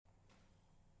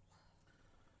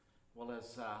Well,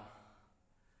 as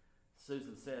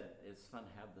Susan said, it's fun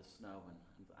to have the snow,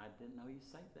 and I didn't know you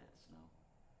saved that snow.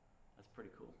 That's pretty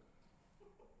cool.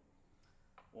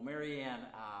 Well, Mary Ann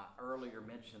earlier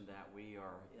mentioned that we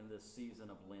are in this season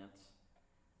of Lent,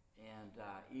 and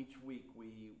each week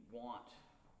we want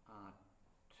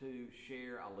to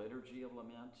share a liturgy of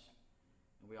lament,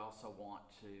 and we also want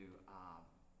to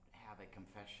have a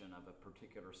confession of a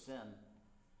particular sin.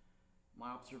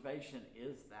 My observation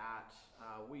is that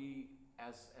we,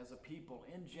 as a people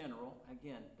in general,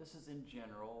 again, this is in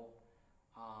general,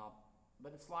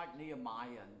 but it's like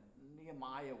Nehemiah.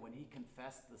 Nehemiah, when he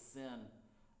confessed the sin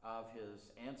of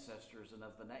his ancestors and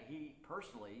of he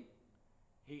personally,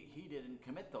 he didn't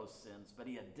commit those sins, but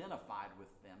he identified with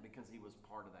them because he was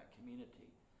part of that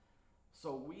community.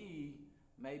 So we,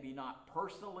 maybe not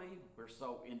personally, we're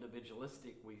so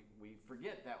individualistic, we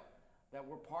forget that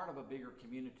we're part of a bigger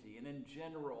community. And in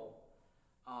general,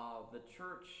 the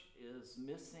church is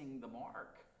missing the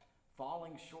mark,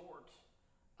 falling short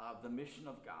of the mission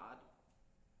of God.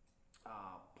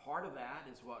 Part of that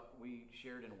is what we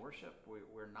shared in worship.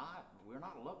 We're not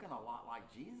looking a lot like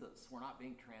Jesus. We're not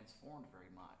being transformed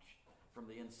very much from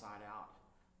the inside out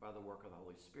by the work of the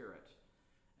Holy Spirit.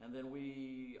 And then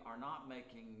we are not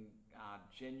making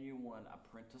genuine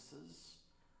apprentices,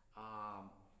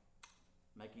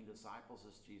 making disciples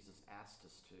as Jesus asked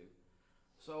us to.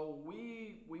 So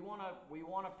we want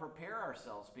to prepare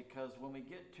ourselves, because when we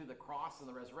get to the cross and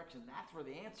the resurrection, that's where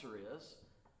the answer is.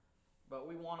 But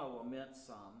we want to lament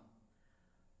some.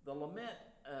 The lament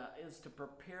is to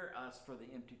prepare us for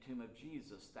the empty tomb of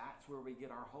Jesus. That's where we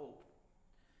get our hope.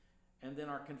 And then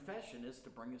our confession is to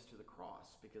bring us to the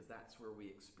cross, because that's where we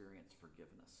experience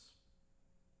forgiveness.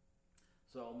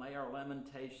 So may our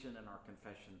lamentation and our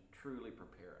confession truly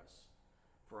prepare us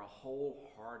for a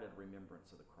wholehearted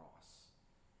remembrance of the cross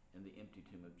and the empty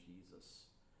tomb of Jesus.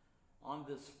 On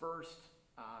this first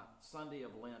Sunday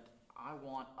of Lent, I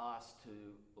want us to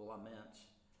lament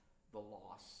the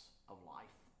loss of life.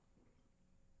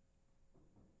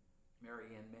 Mary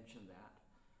Ann mentioned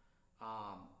that.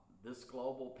 This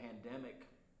global pandemic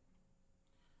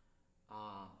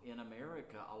in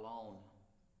America alone,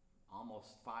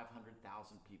 almost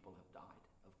 500,000 people have died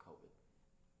of COVID.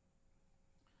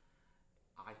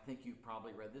 I think you've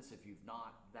probably read this. If you've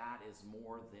not, that is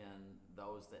more than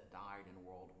those that died in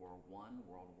World War I,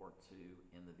 World War II,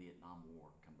 and the Vietnam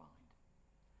War combined.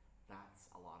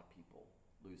 That's a lot of people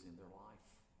losing their life.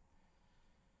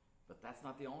 But that's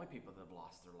not the only people that have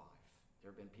lost their life.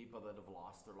 There have been people that have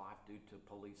lost their life due to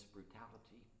police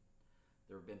brutality.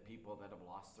 There have been people that have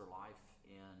lost their life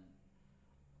in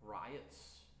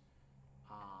riots.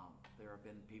 There have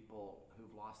been people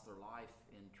who've lost their life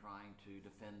in trying to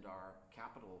defend our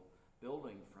Capitol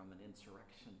building from an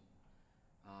insurrection.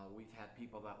 We've had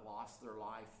people that lost their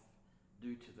life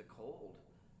due to the cold.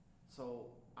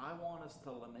 So I want us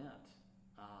to lament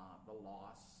the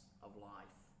loss of life.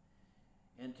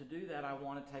 And to do that, I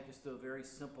want to take us to a very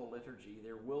simple liturgy.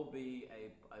 There will be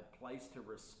a place to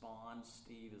respond.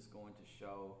 Steve is going to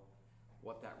show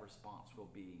what that response will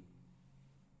be,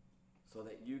 so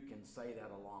that you can say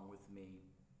that along with me.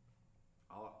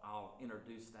 I'll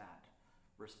introduce that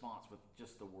response with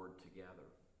just the word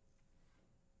together.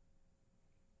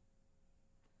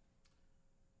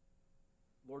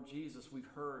 Lord Jesus, we've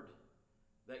heard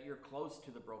that you're close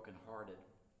to the brokenhearted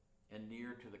and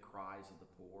near to the cries of the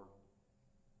poor.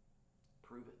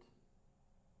 Prove it.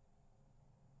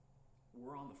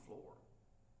 We're on the floor.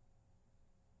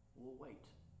 We'll wait.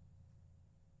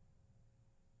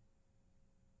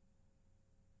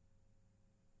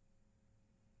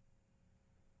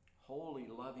 Holy,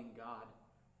 loving God,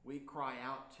 we cry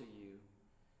out to you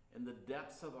in the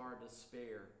depths of our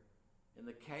despair, in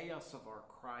the chaos of our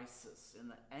crisis, in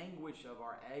the anguish of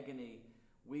our agony.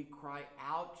 We cry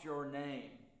out your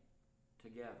name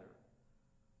together.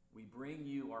 We bring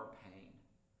you our pain.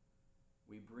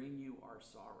 We bring you our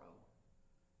sorrow.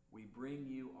 We bring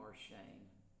you our shame,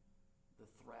 the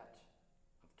threat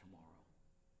of tomorrow.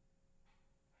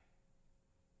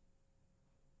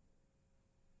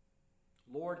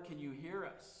 Lord, can you hear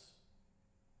us?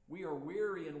 We are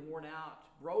weary and worn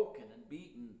out, broken and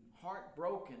beaten,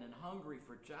 heartbroken and hungry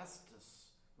for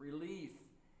justice, relief,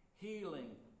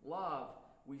 healing, love.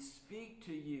 We speak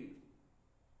to you.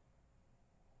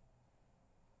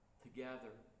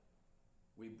 Together,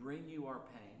 we bring you our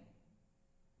pain.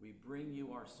 We bring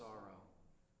you our sorrow.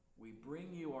 We bring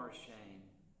you our shame,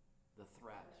 the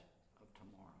threat of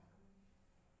tomorrow.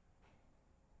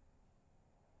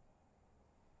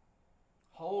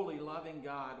 Holy, loving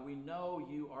God, we know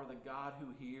you are the God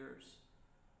who hears,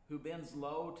 who bends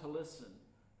low to listen,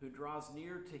 who draws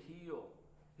near to heal,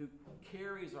 who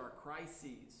carries our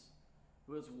crises,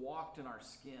 who has walked in our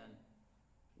skin,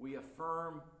 we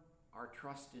affirm our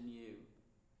trust in you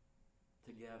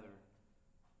together.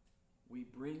 We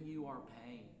bring you our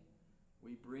pain.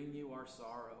 We bring you our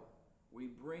sorrow. We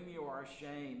bring you our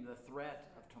shame, the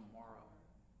threat of tomorrow.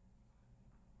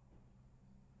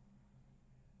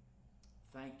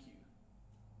 Thank you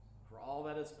for all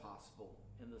that is possible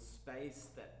in the space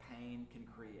that pain can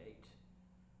create.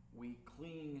 We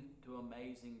cling to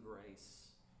amazing grace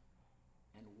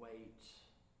and wait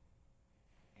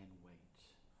and wait.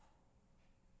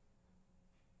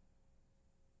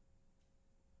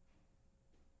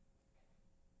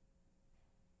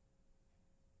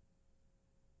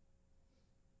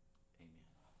 Amen.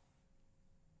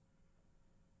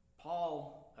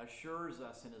 Paul assures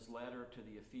us in his letter to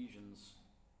the Ephesians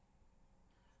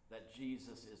that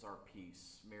Jesus is our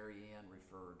peace. Mary Ann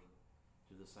referred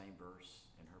to the same verse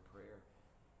in her prayer.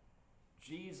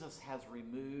 Jesus has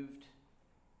removed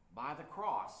by the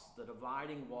cross the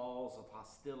dividing walls of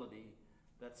hostility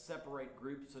that separate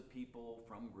groups of people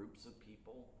from groups of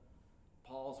people.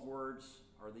 Paul's words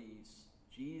are these: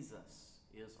 Jesus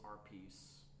is our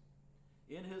peace.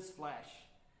 In his flesh,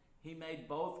 he made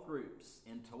both groups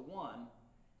into one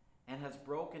and has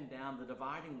broken down the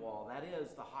dividing wall, that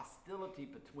is, the hostility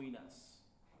between us.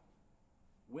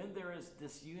 When there is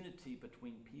disunity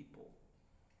between people,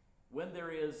 when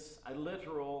there is a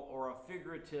literal or a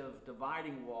figurative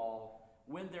dividing wall,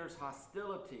 when there's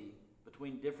hostility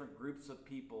between different groups of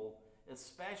people,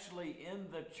 especially in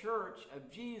the church of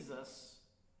Jesus,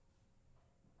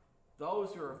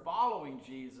 those who are following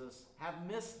Jesus have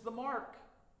missed the mark.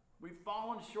 We've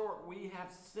fallen short. We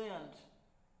have sinned.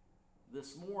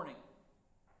 This morning,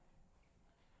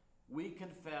 we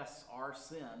confess our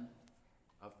sin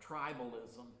of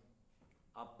tribalism,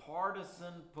 a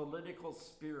partisan political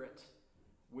spirit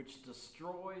which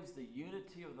destroys the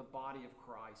unity of the body of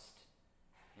Christ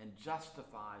and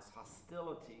justifies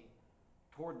hostility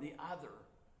toward the other,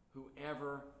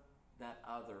 whoever that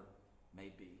other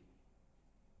may be.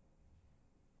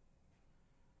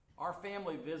 Our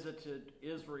family visited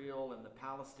Israel and the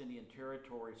Palestinian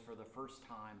territories for the first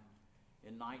time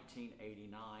in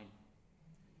 1989.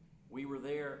 We were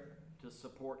there to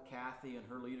support Kathy in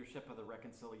her leadership of the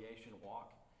Reconciliation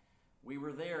Walk. We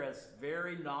were there as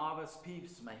very novice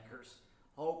peacemakers,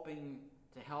 hoping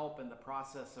to help in the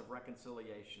process of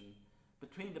reconciliation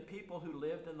between the people who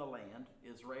lived in the land,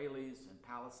 Israelis and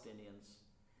Palestinians,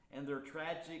 and their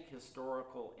tragic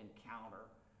historical encounter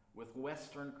with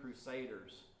Western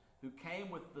crusaders who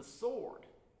came with the sword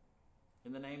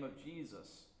in the name of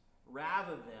Jesus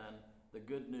rather than the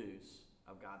good news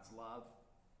of God's love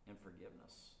and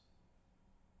forgiveness.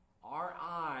 Our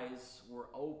eyes were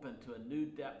open to a new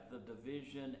depth of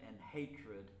division and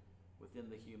hatred within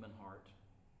the human heart.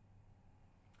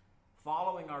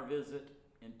 Following our visit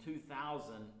in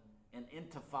 2000, an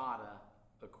intifada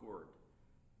occurred.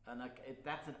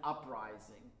 That's an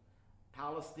uprising.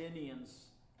 Palestinians,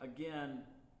 again,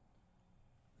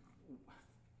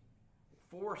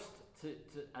 forced to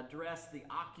address the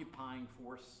occupying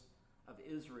force of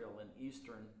Israel in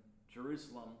eastern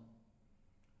Jerusalem,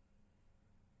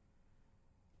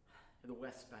 in the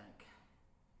West Bank.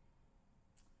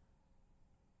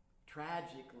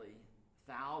 Tragically,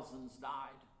 thousands died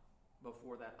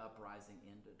before that uprising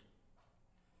ended.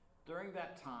 During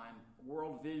that time,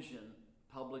 World Vision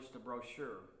published a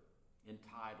brochure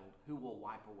entitled, "Who Will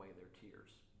Wipe Away Their Tears?"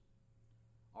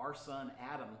 Our son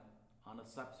Adam, on a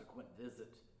subsequent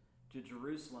visit to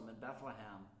Jerusalem and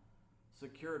Bethlehem,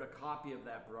 secured a copy of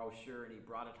that brochure and he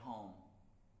brought it home.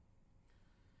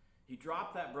 He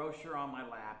dropped that brochure on my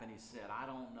lap and he said, "I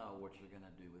don't know what you're going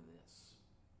to do with this."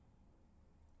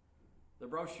 The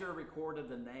brochure recorded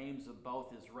the names of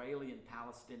both Israeli and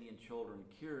Palestinian children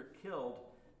killed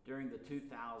during the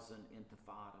 2000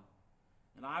 Intifada.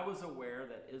 And I was aware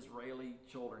that Israeli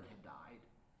children had died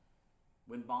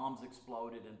when bombs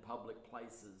exploded in public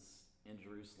places in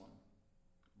Jerusalem.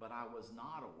 But I was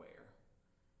not aware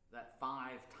that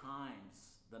 5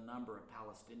 times the number of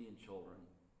Palestinian children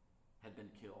had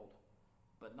been killed,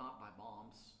 but not by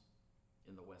bombs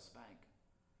in the West Bank,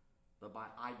 but by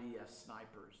IDF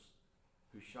snipers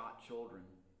who shot children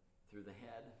through the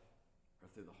head or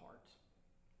through the heart.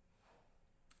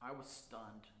 I was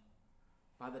stunned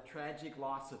by the tragic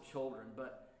loss of children,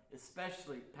 but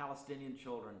especially Palestinian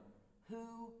children.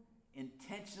 Who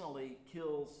intentionally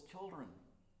kills children?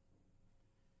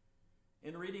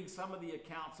 In reading some of the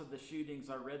accounts of the shootings,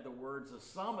 I read the words of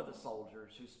some of the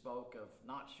soldiers who spoke of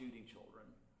not shooting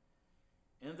children.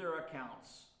 In their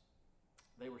accounts,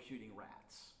 they were shooting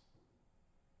rats.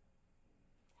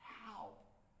 How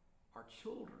are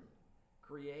children,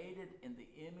 created in the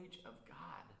image of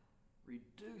God,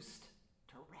 reduced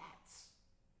to rats.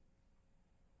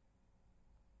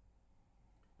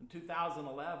 In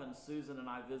 2011, Susan and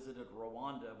I visited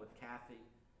Rwanda with Kathy.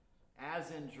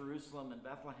 As in Jerusalem and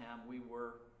Bethlehem, we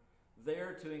were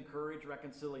there to encourage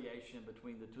reconciliation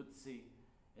between the Tutsi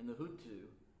and the Hutu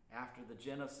after the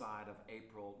genocide of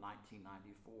April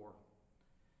 1994.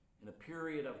 In a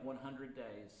period of 100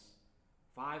 days,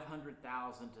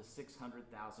 500,000 to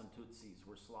 600,000 Tutsis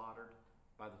were slaughtered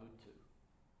by the Hutu.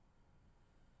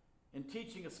 In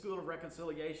teaching a school of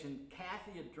reconciliation,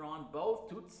 Kathy had drawn both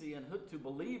Tutsi and Hutu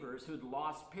believers who'd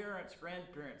lost parents,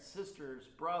 grandparents, sisters,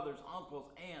 brothers,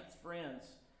 uncles, aunts, friends,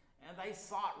 and they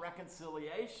sought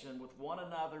reconciliation with one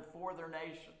another for their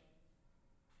nation.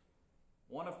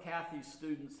 One of Kathy's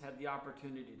students had the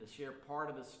opportunity to share part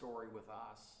of his story with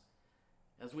us.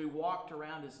 As we walked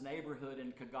around his neighborhood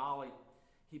in Kigali,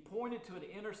 he pointed to an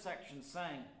intersection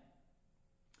saying,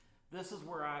 "This is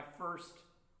where I first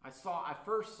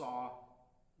saw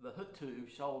the Hutu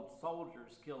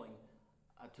soldiers killing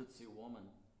a Tutsi woman."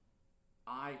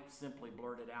 I simply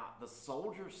blurted out, "The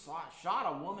soldiers shot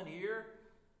a woman here?"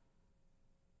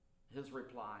 His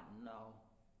reply, "No,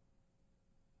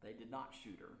 they did not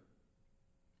shoot her.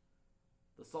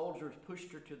 The soldiers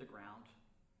pushed her to the ground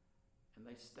and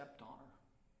they stepped on her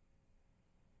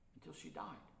until she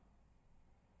died.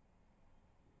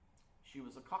 She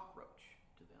was a cockroach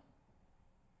to them."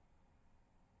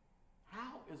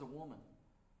 How is a woman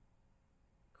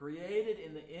created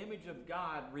in the image of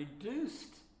God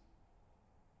reduced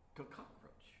to a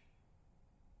cockroach?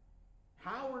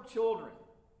 How are children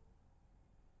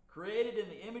created in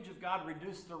the image of God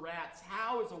reduced to rats?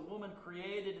 How is a woman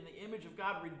created in the image of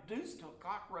God reduced to a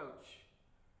cockroach?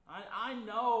 I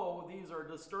know these are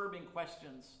disturbing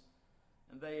questions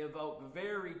and they evoke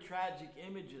very tragic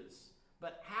images.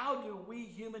 But how do we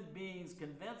human beings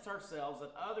convince ourselves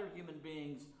that other human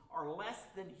beings are less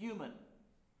than human?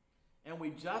 And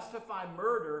we justify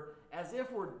murder as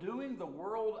if we're doing the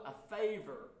world a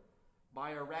favor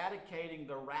by eradicating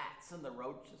the rats and the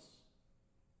roaches.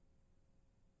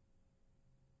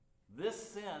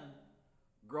 This sin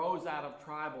grows out of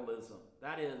tribalism.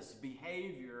 That is,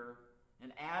 behavior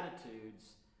and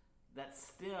attitudes that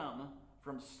stem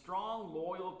from strong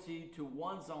loyalty to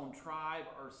one's own tribe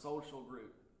or social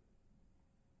group.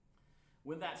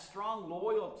 When that strong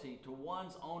loyalty to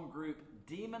one's own group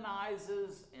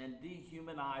demonizes and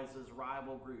dehumanizes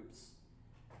rival groups,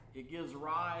 it gives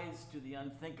rise to the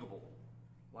unthinkable,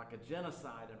 like a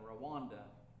genocide in Rwanda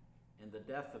and the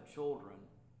death of children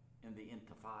in the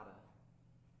Intifada.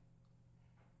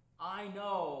 I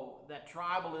know that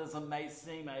tribalism may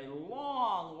seem a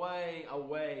long way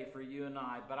away for you and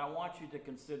I, but I want you to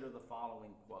consider the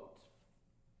following quote.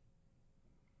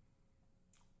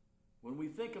 When we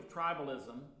think of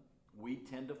tribalism, we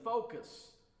tend to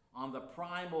focus on the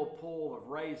primal pull of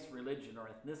race, religion, or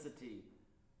ethnicity.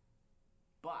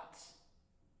 But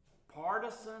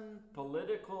partisan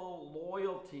political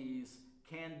loyalties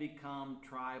can become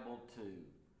tribal too.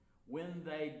 When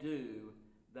they do,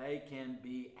 they can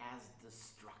be as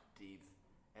destructive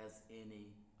as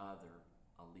any other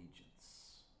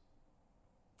allegiance.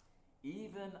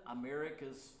 Even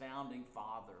America's founding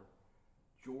father,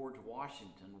 George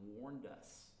Washington, warned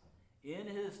us. In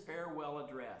his farewell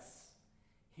address,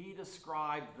 he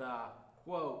described the,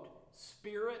 quote,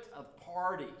 spirit of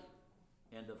party,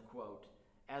 end of quote,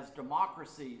 as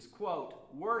democracy's, quote,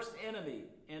 worst enemy,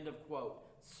 end of quote.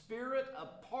 Spirit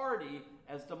of party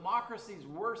as democracy's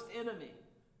worst enemy.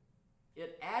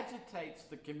 It agitates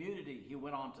the community, he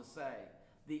went on to say.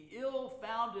 The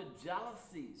ill-founded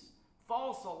jealousies,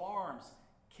 false alarms,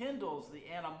 kindles the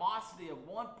animosity of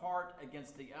one part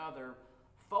against the other,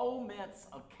 foments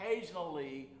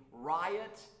occasionally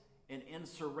riot and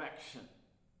insurrection.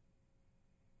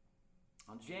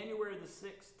 On January the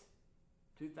 6th,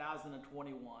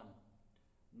 2021,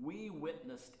 we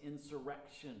witnessed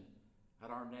insurrection at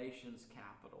our nation's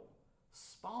capital,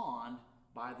 spawned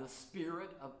by the spirit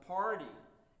of party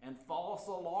and false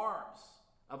alarms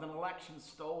of an election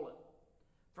stolen.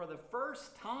 For the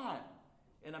first time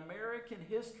in American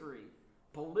history,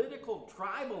 political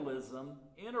tribalism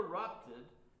interrupted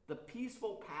the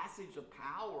peaceful passage of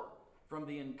power from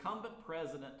the incumbent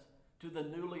president to the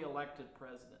newly elected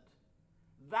president.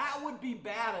 That would be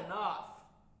bad enough.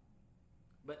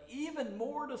 But even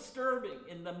more disturbing,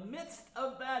 in the midst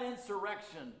of that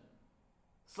insurrection,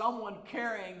 someone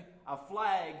carrying a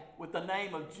flag with the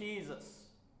name of Jesus.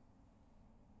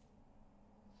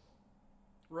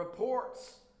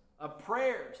 Reports of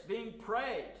prayers being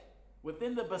prayed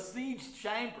within the besieged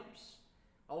chambers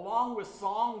along with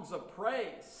songs of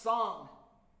praise sung,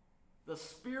 the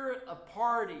spirit of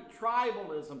party,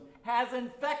 tribalism, has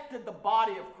infected the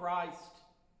body of Christ.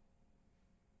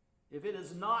 If it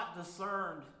is not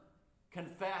discerned,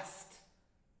 confessed,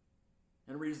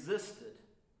 and resisted,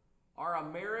 our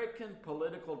American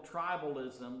political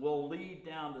tribalism will lead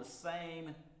down the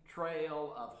same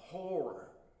trail of horror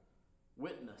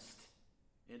witnessed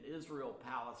in Israel,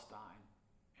 Palestine,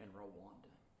 and Rwanda.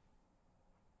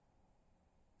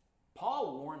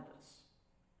 Paul warned us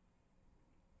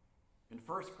in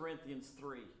 1 Corinthians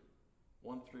 3,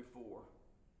 1 through 4.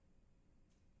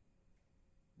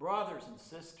 Brothers and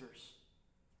sisters,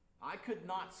 I could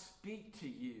not speak to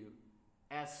you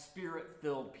as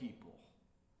spirit-filled people,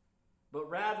 but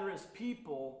rather as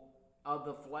people of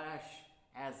the flesh,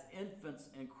 as infants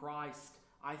in Christ.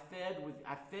 I fed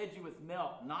you with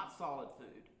milk, not solid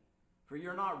food, for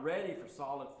you're not ready for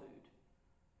solid food.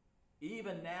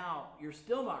 Even now, you're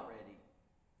still not ready,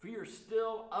 for you're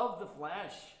still of the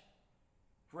flesh.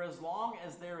 For as long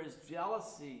as there is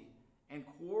jealousy and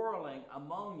quarreling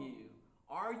among you,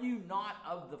 are you not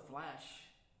of the flesh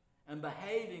and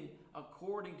behaving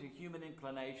according to human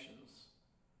inclinations?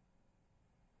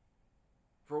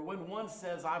 For when one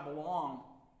says, I belong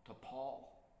to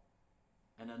Paul,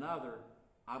 and another,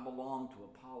 I belong to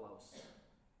Apollos,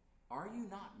 are you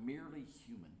not merely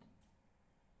human?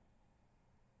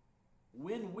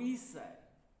 When we say,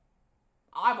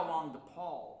 I belong to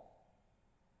Paul,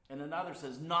 and another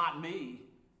says, not me,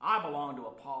 I belong to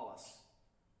Apollos,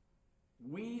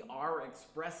 we are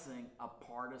expressing a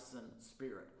partisan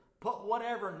spirit. Put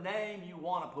whatever name you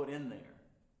want to put in there.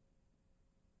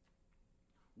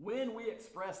 When we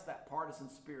express that partisan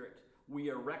spirit, we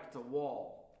erect a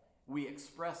wall. We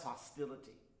express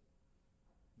hostility.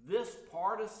 This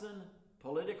partisan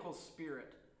political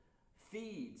spirit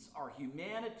feeds our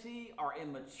humanity, our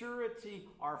immaturity,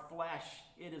 our flesh.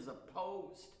 It is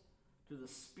opposed to the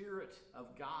Spirit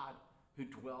of God who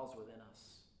dwells within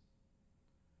us.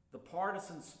 The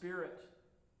partisan spirit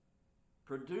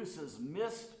produces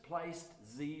misplaced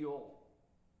zeal,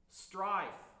 strife,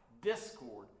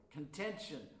 discord,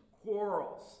 contention,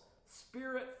 quarrels.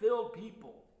 Spirit-filled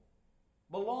people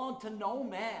belong to no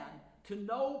man, to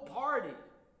no party,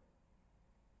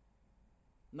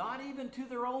 not even to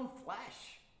their own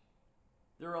flesh.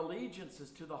 Their allegiance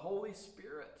is to the Holy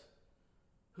Spirit,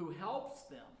 who helps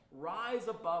them rise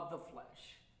above the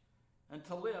flesh and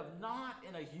to live not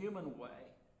in a human way,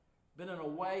 but in a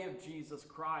way of Jesus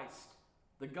Christ,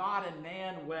 the God and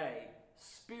man way,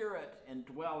 Spirit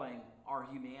indwelling our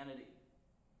humanity.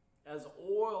 As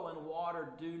oil and water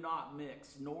do not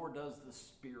mix, nor does the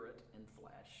Spirit and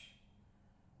flesh.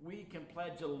 We can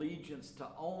pledge allegiance to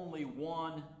only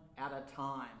one at a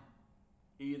time,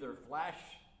 either flesh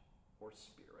or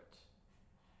spirit.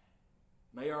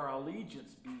 May our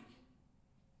allegiance be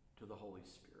to the Holy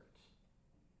Spirit.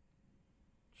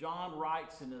 John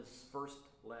writes in his first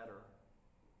letter,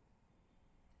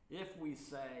 if we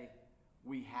say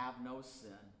we have no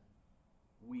sin,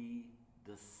 we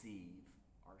deceive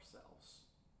ourselves.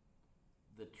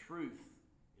 The truth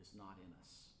is not in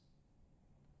us.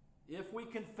 If we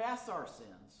confess our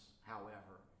sins,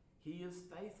 however, he is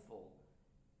faithful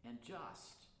and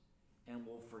just and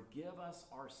will forgive us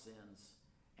our sins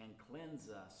and cleanse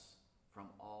us from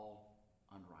all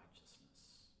unrighteousness.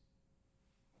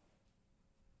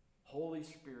 Holy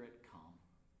Spirit, come.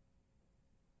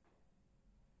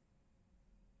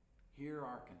 Hear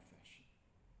our confession.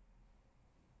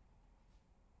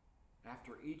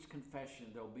 After each confession,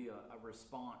 there'll be a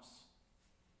response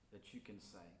that you can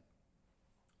say.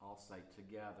 I'll say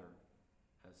together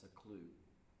as a clue.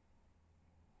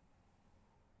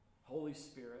 Holy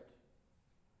Spirit,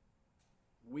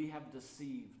 we have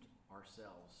deceived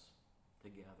ourselves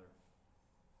together.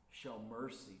 Show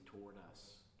mercy toward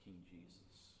us, King Jesus.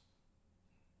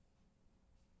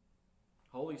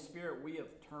 Holy Spirit, we have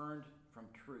turned from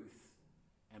truth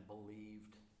and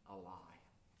believed a lie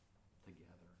together.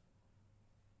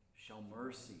 Show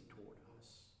mercy toward us,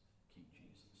 King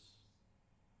Jesus.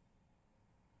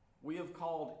 We have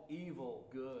called evil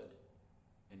good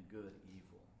and good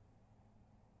evil.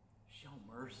 Show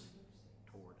mercy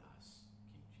toward us,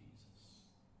 King Jesus.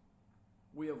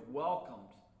 We have welcomed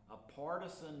a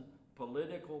partisan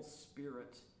political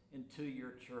spirit into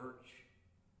your church.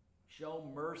 Show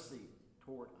mercy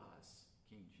toward us,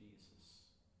 King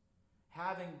Jesus.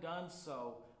 Having done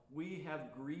so, we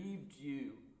have grieved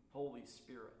you, Holy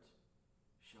Spirit.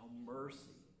 Show mercy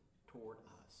toward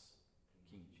us,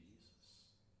 King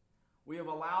Jesus. We have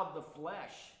allowed the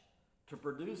flesh to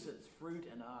produce its fruit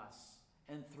in us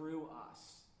and through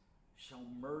us. Show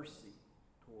mercy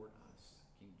toward us,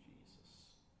 King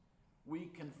Jesus. We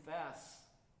confess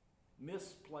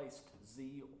misplaced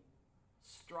zeal,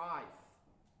 strife,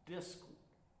 discord,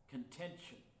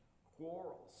 contention,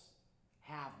 quarrels.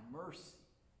 Have mercy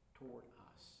toward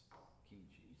us, King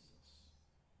Jesus.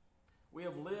 We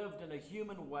have lived in a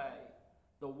human way,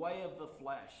 the way of the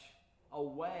flesh, a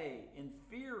way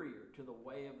inferior to the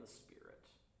way of the Spirit.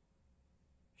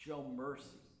 Show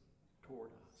mercy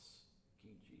toward us,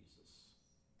 King Jesus.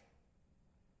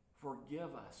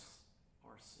 Forgive us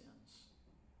our sins.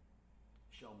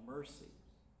 Show mercy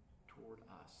toward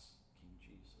us, King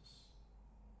Jesus.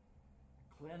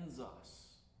 Cleanse us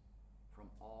from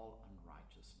all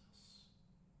unrighteousness.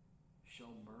 Show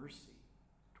mercy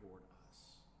toward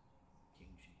us, King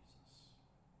Jesus.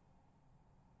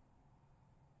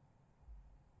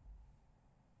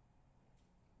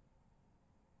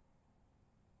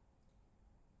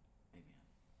 Amen.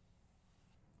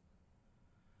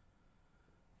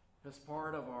 As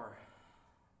part of our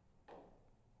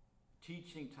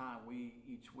teaching time, we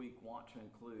each week want to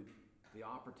include the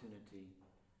opportunity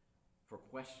for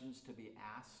questions to be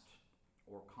asked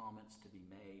or comments to be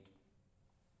made.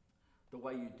 The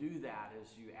way you do that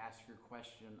is you ask your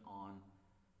question on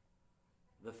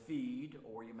the feed,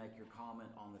 or you make your comment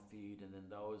on the feed, and then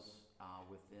those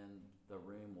within the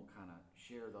room will kind of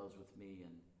share those with me,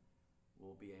 and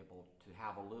we'll be able to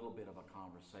have a little bit of a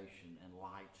conversation in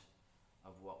light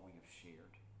of what we have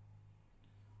shared.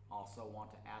 Also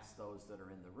want to ask those that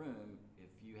are in the room,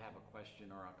 if you have a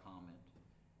question or a comment,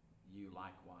 you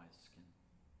likewise can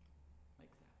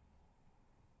make that.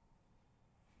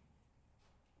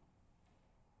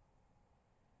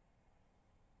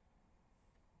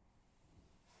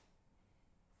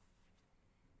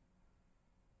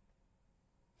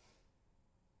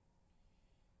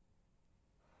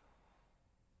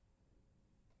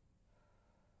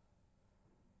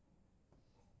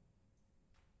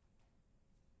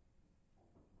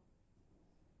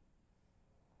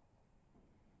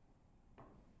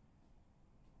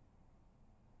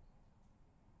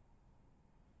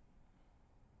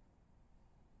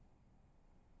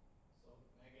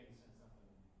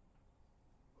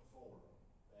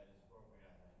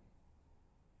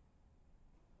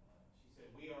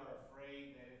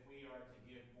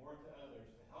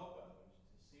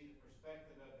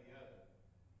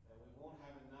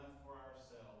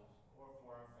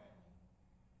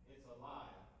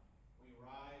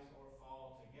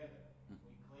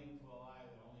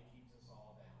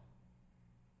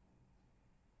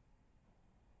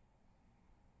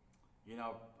 You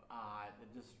know,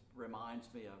 it just reminds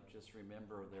me of, just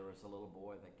remember there was a little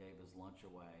boy that gave his lunch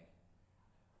away.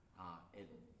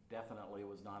 It definitely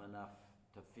was not enough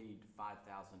to feed 5,000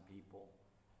 people,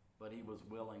 but he was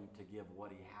willing to give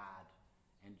what he had,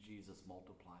 and Jesus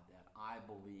multiplied that. I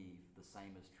believe the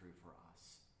same is true for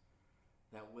us,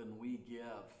 that when we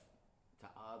give to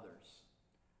others,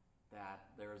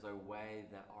 that there's a way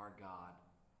that our God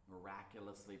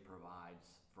miraculously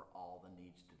provides for all the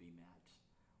needs to be met.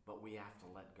 But we have to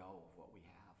let go of what we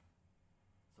have.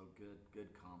 So good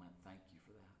comment. Thank you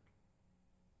for that.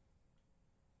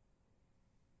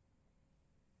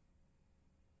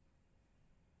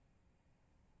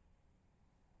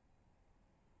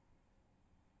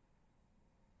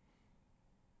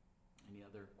 Any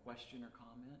other question or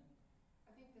comment?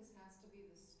 I think this has to be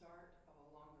the start of a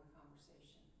longer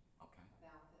conversation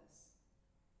about this.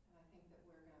 And I think that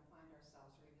we're going to find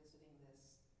ourselves revisiting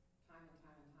this time and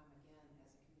time and time again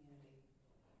as a community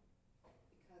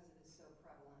because it is so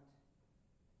prevalent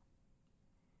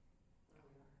where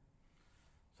we are.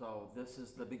 So this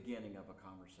is the beginning of a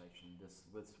conversation. This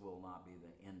will not be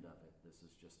the end of it. This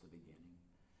is just the beginning.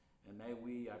 And I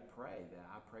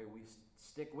pray we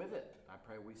stick with it. I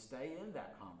pray we stay in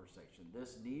that conversation.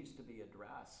 This needs to be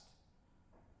addressed.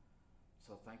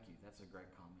 So thank you. That's a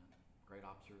great comment. Great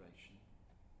observation.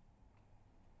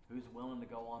 Who's willing to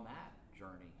go on that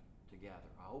journey together?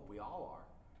 I hope we all are.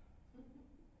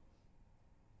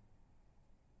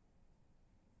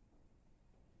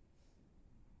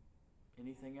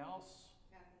 Anything else?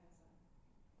 Kathy has a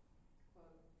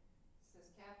quote.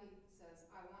 Kathy says,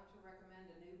 I want to recommend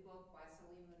a new book by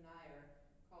Salim Munayer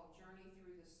called Journey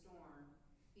Through the Storm.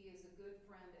 He is a good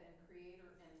friend and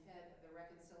creator and head of the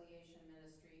Reconciliation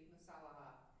Ministry,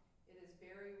 Musalaha. It is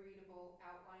very readable,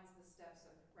 outlines the steps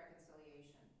of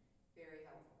reconciliation. Very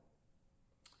helpful.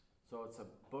 So it's a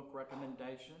book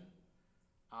recommendation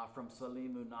from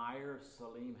Salim Munayer.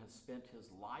 Salim has spent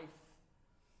his life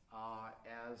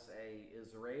as an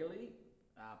Israeli,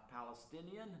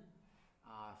 Palestinian,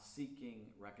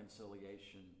 seeking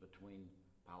reconciliation between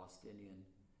Palestinian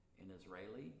and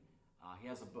Israeli. He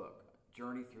has a book,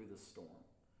 Journey Through the Storm.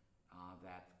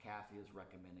 that Kathy is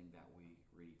recommending that we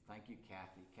read. Thank you,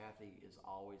 Kathy. Kathy is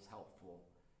always helpful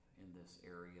in this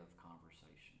area of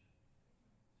conversation.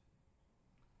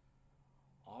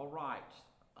 All right.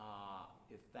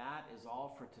 If that is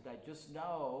all for today, just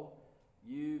know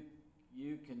you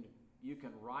can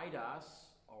write us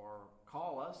or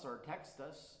call us or text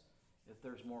us if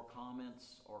there's more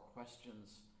comments or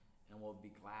questions, and we'll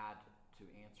be glad to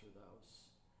answer those.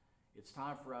 It's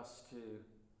time for us to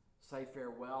say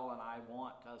farewell, and I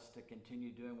want us to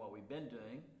continue doing what we've been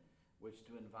doing, which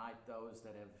to invite those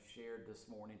that have shared this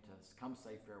morning to come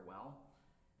say farewell.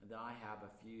 And then I have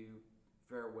a few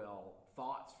farewell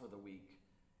thoughts for the week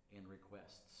and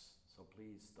requests. So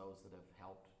please, those that have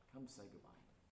helped, come say goodbye.